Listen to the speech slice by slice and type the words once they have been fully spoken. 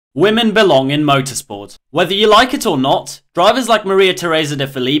Women belong in motorsport. Whether you like it or not, drivers like Maria Teresa de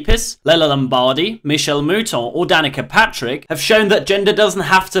Filippis, Lela Lombardi, Michelle Mouton or Danica Patrick have shown that gender doesn't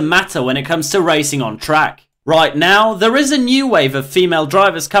have to matter when it comes to racing on track. Right now, there is a new wave of female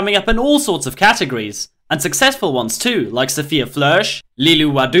drivers coming up in all sorts of categories, and successful ones too, like Sophia Flörsch,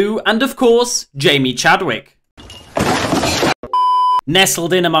 Lilu Wadu and of course, Jamie Chadwick.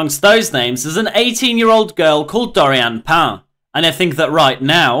 Nestled in amongst those names is an 18-year-old girl called Doriane Pin. And I think that right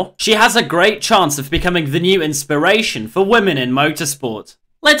now, she has a great chance of becoming the new inspiration for women in motorsport.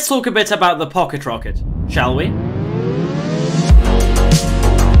 Let's talk a bit about the pocket rocket, shall we?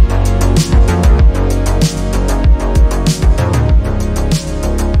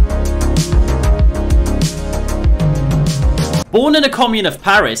 Born in a commune of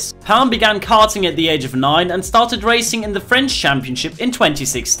Paris, Pin began karting at the age of 9 and started racing in the French Championship in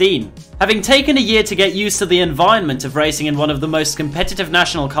 2016. Having taken a year to get used to the environment of racing in one of the most competitive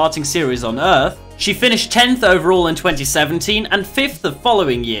national karting series on earth, she finished 10th overall in 2017 and 5th the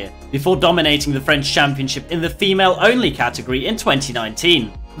following year, before dominating the French Championship in the female-only category in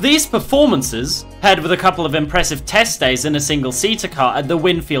 2019. These performances, paired with a couple of impressive test days in a single-seater car at the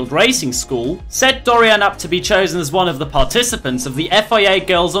Winfield Racing School, set Doriane up to be chosen as one of the participants of the FIA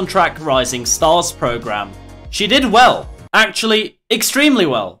Girls on Track Rising Stars program. She did well, actually extremely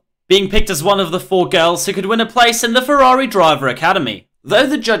well, being picked as one of the 4 girls who could win a place in the Ferrari Driver Academy. Though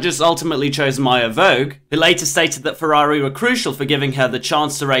the judges ultimately chose Maya Vogue, who later stated that Ferrari were crucial for giving her the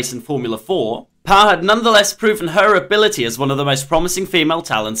chance to race in Formula 4, Pin had nonetheless proven her ability as one of the most promising female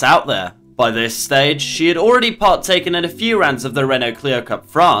talents out there. By this stage, she had already partaken in a few rounds of the Renault Clio Cup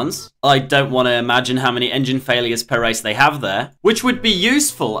France. I don't want to imagine how many engine failures per race they have there, which would be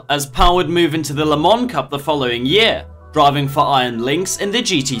useful as Pin would move into the Le Mans Cup the following year, driving for Iron Lynx in the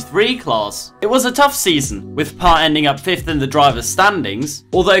GT3 class. It was a tough season, with Pin ending up 5th in the drivers' standings,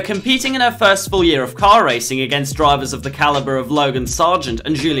 although competing in her first full year of car racing against drivers of the caliber of Logan Sargent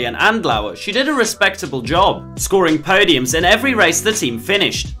and Julian Andlauer, she did a respectable job, scoring podiums in every race the team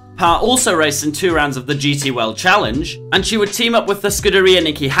finished. Pin also raced in 2 rounds of the GT World Challenge, and she would team up with the Scuderia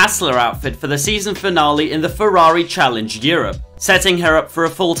Niki Hassler outfit for the season finale in the Ferrari Challenge Europe, setting her up for a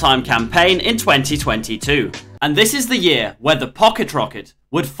full-time campaign in 2022. And this is the year where the pocket rocket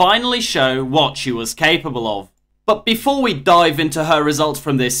would finally show what she was capable of. But before we dive into her results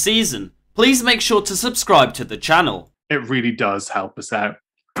from this season, please make sure to subscribe to the channel. It really does help us out.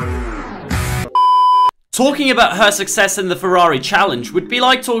 Talking about her success in the Ferrari Challenge would be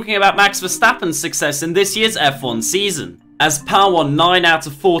like talking about Max Verstappen's success in this year's F1 season, as Pin won 9 out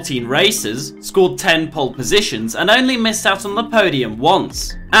of 14 races, scored 10 pole positions and only missed out on the podium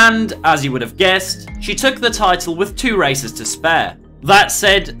once. And, as you would have guessed, she took the title with 2 races to spare. That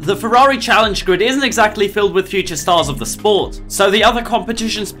said, the Ferrari Challenge grid isn't exactly filled with future stars of the sport, so the other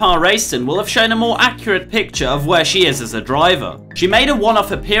competitions Pin raced in will have shown a more accurate picture of where she is as a driver. She made a one-off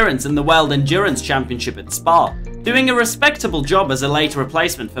appearance in the World Endurance Championship at Spa, doing a respectable job as a late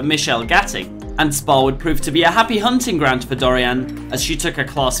replacement for Michelle Gatting, and Spa would prove to be a happy hunting ground for Doriane as she took a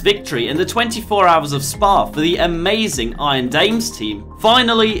class victory in the 24 Hours of Spa for the amazing Iron Dames team.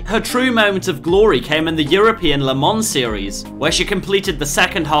 Finally, her true moment of glory came in the European Le Mans Series, where she completed the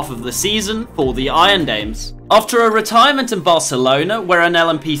second half of the season for the Iron Dames. After a retirement in Barcelona, where an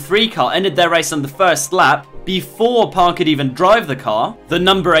LMP3 car ended their race on the first lap, before Pin could even drive the car, the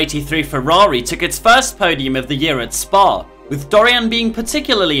number 83 Ferrari took its first podium of the year at Spa, with Doriane being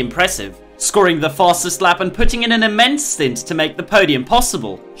particularly impressive, scoring the fastest lap and putting in an immense stint to make the podium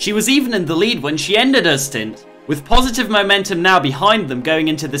possible. She was even in the lead when she ended her stint. With positive momentum now behind them going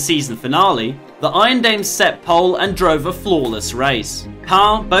into the season finale, the Iron Dames set pole and drove a flawless race.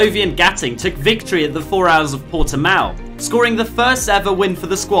 Pin, Bovey and Gatting took victory at the 4 Hours of Portimao, scoring the first ever win for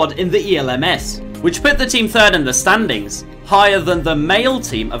the squad in the ELMS, which put the team 3rd in the standings, higher than the male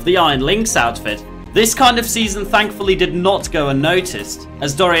team of the Iron Lynx outfit. This kind of season thankfully did not go unnoticed,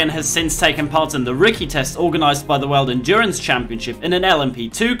 as Doriane has since taken part in the rookie test organised by the World Endurance Championship in an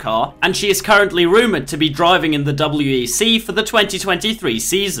LMP2 car, and she is currently rumoured to be driving in the WEC for the 2023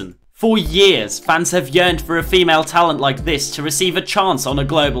 season. For years, fans have yearned for a female talent like this to receive a chance on a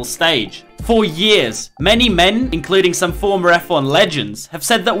global stage. For years, many men, including some former F1 legends, have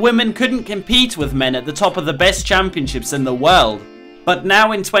said that women couldn't compete with men at the top of the best championships in the world. But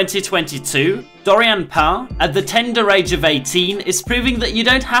now in 2022, Doriane Pin, at the tender age of 18, is proving that you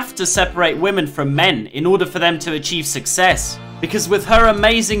don't have to separate women from men in order for them to achieve success. Because with her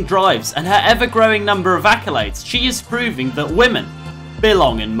amazing drives and her ever-growing number of accolades, she is proving that women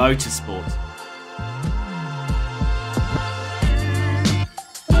belong in motorsport.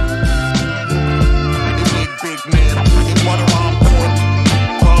 Big man,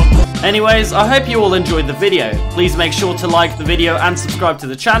 Anyways, I hope you all enjoyed the video. Please make sure to like the video and subscribe to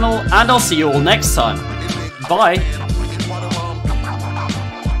the channel, and I'll see you all next time. Bye!